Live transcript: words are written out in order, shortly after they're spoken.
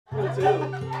too.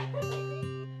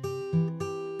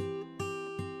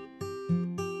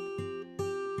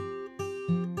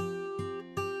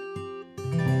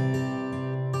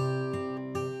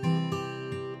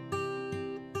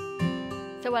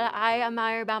 So what I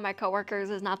admire about my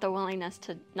coworkers is not the willingness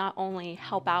to not only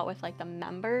help out with like the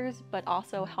members, but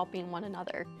also helping one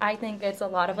another. I think it's a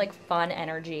lot of like fun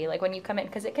energy, like when you come in,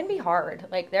 because it can be hard.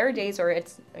 Like there are days where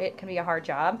it can be a hard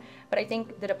job, but I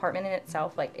think the department in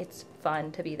itself, like it's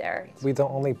fun to be there. We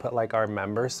don't only put like our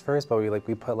members first, but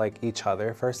we put like each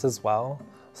other first as well.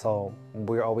 So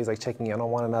we're always like checking in on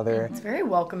one another. It's very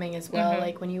welcoming as well.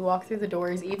 Like when you walk through the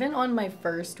doors, even on my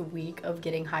first week of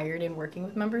getting hired and working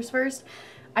with Members First,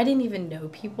 I didn't even know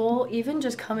people. Even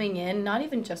just coming in, not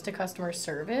even just to customer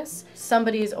service,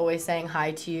 somebody is always saying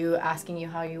hi to you, asking you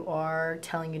how you are,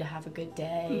 telling you to have a good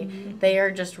day. They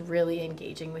are just really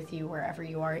engaging with you wherever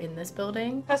you are in this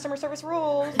building. Customer service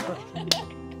rules.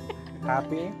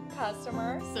 Happy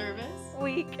Customer Service.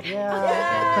 Week.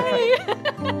 Yeah. Yay!